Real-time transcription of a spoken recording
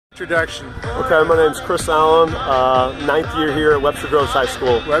introduction. Okay, my name's Chris Allen, 9th year here at Webster Grove High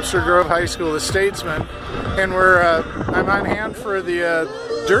School. Webster Grove High School, the Statesmen, and I'm on hand for the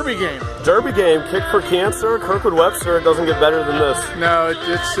Derby game. Derby game, kick for cancer, Kirkwood Webster. It doesn't get better than this. No,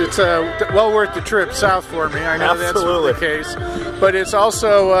 it's well worth the trip south for me. I know Absolutely. that's the case, but it's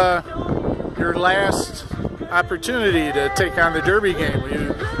also your last opportunity to take on the Derby game.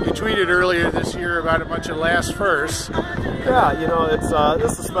 You tweeted earlier this year about a bunch of last firsts. Yeah, you know,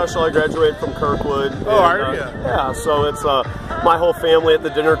 this is special. I graduated from Kirkwood. Oh, are you? Yeah, so it's my whole family at the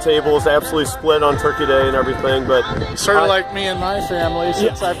dinner table is absolutely split on Turkey Day and everything. But sort of like me and my family,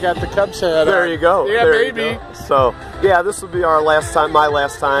 since I've got the Cubs hat on. There you go. Yeah, there baby. So yeah, this will be our last time, my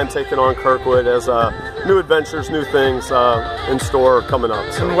last time taking on Kirkwood, as new adventures, new things in store coming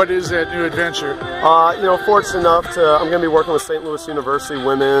up. So. And what is that new adventure? You know, fortunate enough to, I'm going to be working with St. Louis University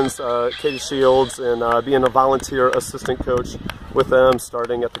Women's, Katie Shields, and being a volunteer assistant coach with them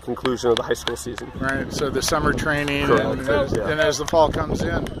starting at the conclusion of the high school season. Right, so the summer training and as the fall comes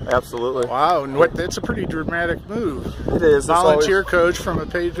in. Absolutely. Wow, and that's a pretty dramatic move. It is. Volunteer coach from a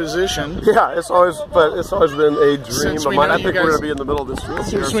paid position. Yeah, it's always been a dream of mine. I think we're going to be in the middle of this field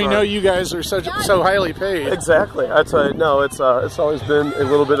here. Since we know you guys are so highly paid. Exactly. I tell you, no, it's always been a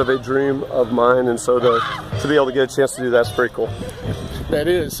little bit of a dream of mine, and so to be able to get a chance to do that's pretty cool. That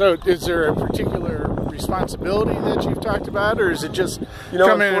is. So is there a particular responsibility that you've talked about, or is it just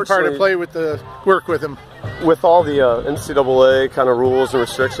come in and part of play with work with them? With all the NCAA kind of rules and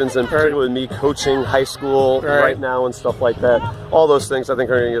restrictions, and particularly with me coaching high school right now and stuff like that, all those things I think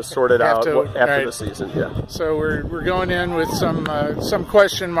are going to get sorted out after the season. Yeah. So we're going in with some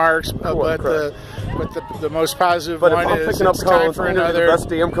question marks, but the most positive one is picking up time for another. The best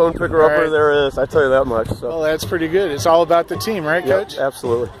damn cone picker upper there is. I tell you that much. So. Well, that's pretty good. It's all about the team, right, Coach?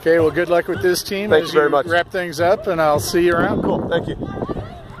 Absolutely. Okay. Well, good luck with this team. Thanks very much. Wrap things up, and I'll see you around. Cool. Thank you.